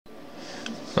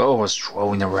I was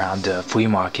strolling around the flea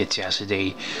market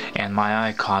yesterday and my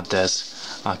eye caught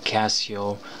this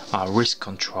Casio wrist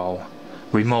control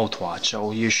remote watch.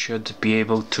 So you should be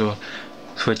able to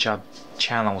switch up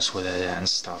channels with it and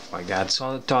stuff like that.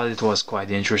 So I thought it was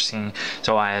quite interesting.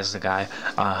 So I asked the guy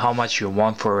how much you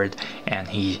want for it, and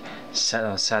he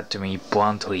said to me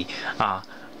bluntly,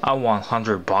 I want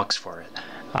 $100 for it.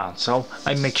 So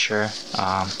I make sure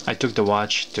I took the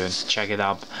watch to check it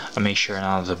up. I make sure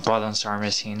none of the buttons are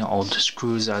missing, all the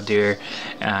screws are there,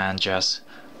 and just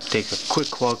take a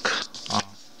quick look.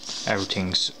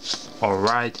 Everything's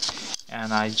alright,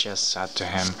 and I just said to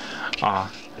him,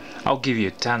 I'll give you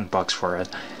 $10 for it.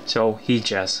 So he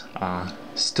just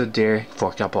stood there for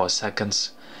a couple of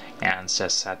seconds and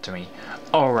just said to me,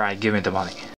 alright, give me the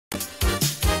money.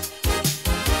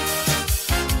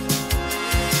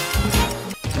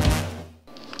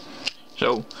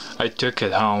 So I took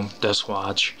it home, this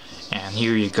watch, and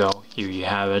here you go, here you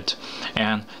have it.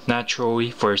 And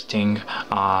naturally, first thing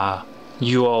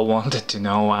you all wanted to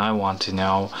know, I want to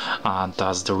know,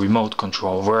 does the remote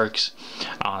control works?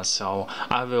 So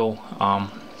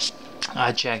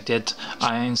I checked it.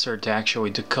 I inserted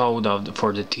actually the code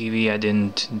for the TV. I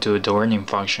didn't do the warning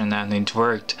function, and it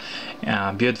worked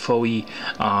beautifully.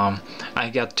 I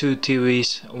got two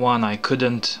TVs. One I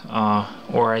couldn't,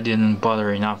 or I didn't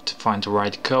bother enough to find the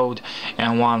right code,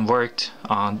 and one worked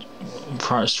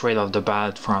straight off the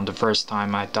bat from the first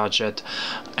time I touched it.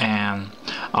 And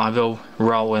I will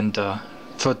roll in the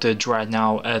footage right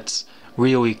now. It's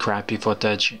really crappy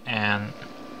footage, and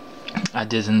I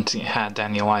didn't had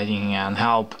any lighting and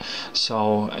help,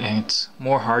 so it's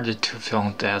more harder to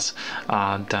film this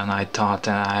than I thought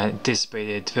and I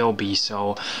anticipated it will be.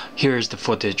 So here's the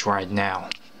footage right now.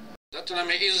 Zato nam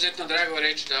je izuzetno drago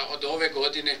reći da od ove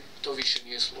godine to više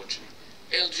nije slučaj.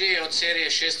 LG je od serije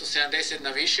 670 na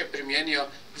više primijenio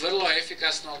vrlo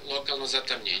efikasno lokalno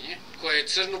zatamnjenje, koje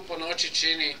crnu po noći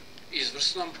čini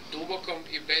izvrsnom, dubokom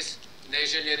i bez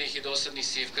neželjenih i dosadnih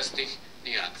sivkastih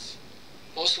nijansi.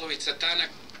 Poslovica tanak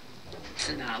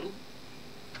signalu.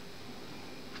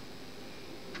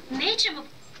 Nećemo.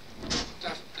 Da,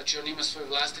 znači on ima svoj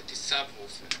vlastiti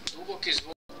subwoofer. Duboki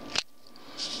zvuk.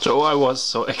 So I was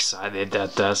so excited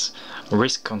that this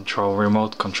wrist control,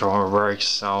 remote controller works,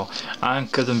 so I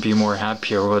couldn't be more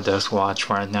happier with this watch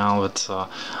right now. It's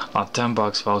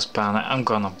 $10 well spent. I'm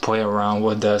gonna play around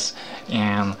with this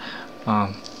and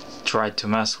try to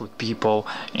mess with people,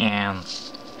 and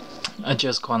I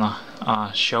just gonna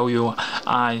show you.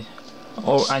 I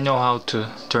know how to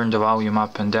turn the volume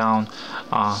up and down.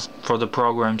 For the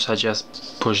programs I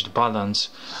just push the buttons.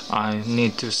 I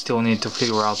still need to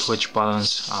figure out which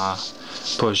buttons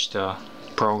push the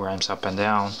programs up and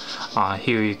down.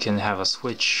 Here you can have a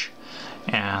switch,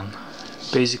 and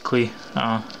basically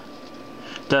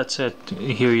that's it.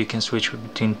 Here you can switch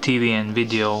between TV and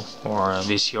video, or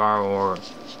VCR or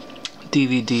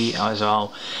DVD as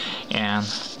well, and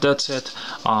that's it.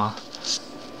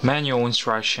 Manual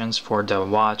instructions for the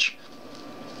watch,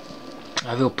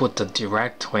 I will put the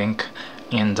direct link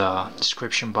in the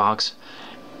description box.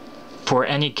 For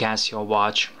any Casio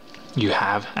watch you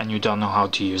have and you don't know how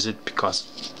to use it,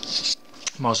 because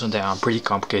most of them are pretty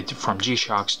complicated, from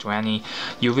G-Shocks to any,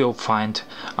 you will find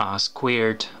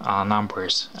squared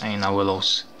numbers in a little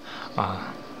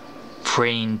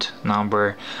framed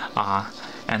number,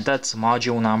 and that's the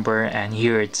module number, and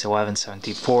here it's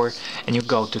 1174. And you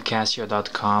go to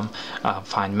Casio.com,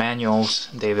 find manuals.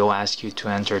 They will ask you to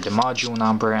enter the module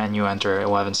number, and you enter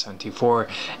 1174,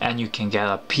 and you can get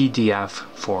a PDF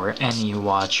for any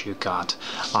watch you got.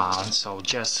 So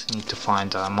just need to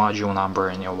find a module number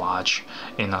in your watch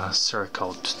in a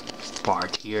circled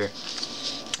part here.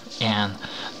 And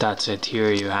that's it.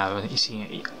 Here you have, you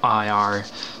see, IR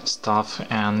stuff,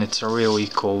 and it's a really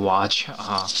cool watch.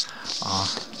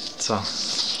 It's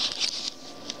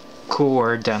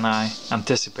cooler than I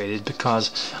anticipated, because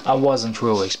I wasn't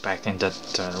really expecting that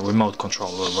remote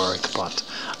control will work. But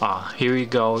here you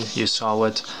go, you saw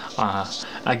it.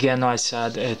 Again, I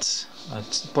said it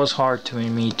was hard to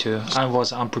me to. I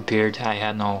was unprepared. I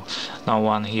had no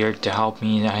one here to help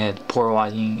me. I had poor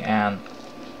lighting, and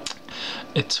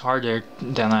it's harder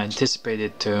than I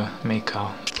anticipated to make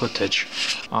a footage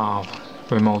of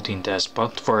remoting this,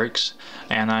 but works,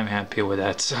 and I'm happy with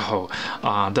that. So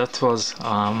that was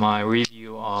my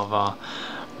review of a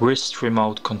wrist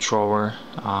remote controller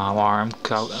arm.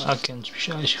 I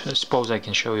suppose I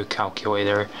can show you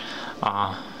calculator.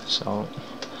 So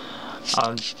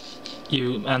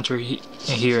you enter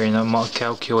here in a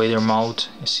calculator mode,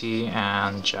 you see,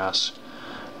 and just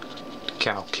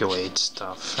calculate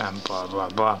stuff and blah blah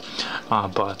blah,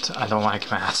 but I don't like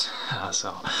math.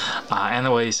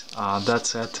 Anyways,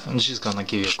 that's it. I'm just gonna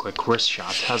give you a quick wrist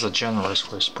shot. It has a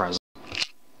generous wrist present.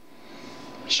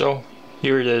 So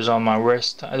here it is on my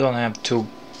wrist. I don't have too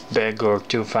big or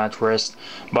too fat wrist,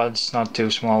 but it's not too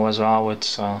small as well.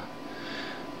 It's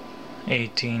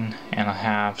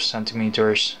 18.5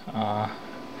 centimeters,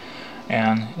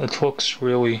 and it looks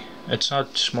really, it's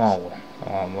not small,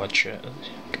 which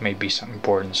may be some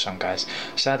important to some guys.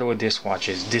 Sadly, this watch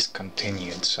is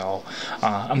discontinued, so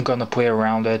I'm gonna play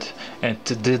around it. It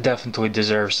definitely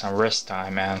deserves some wrist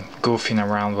time and goofing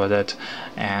around with it,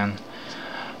 and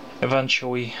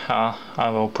eventually I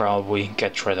will probably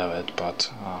get rid of it,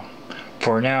 but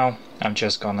for now I'm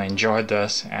just gonna enjoy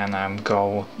this, and I'm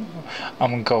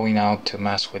going out to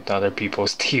mess with other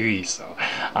people's TV. So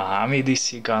I'm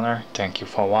EDC Gunner, thank you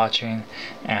for watching,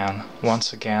 and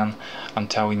once again I'm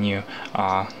telling you,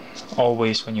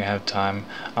 always when you have time,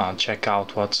 check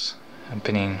out what's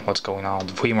happening, what's going on at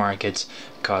the flea markets,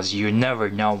 because you never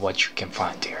know what you can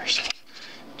find here. So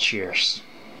cheers.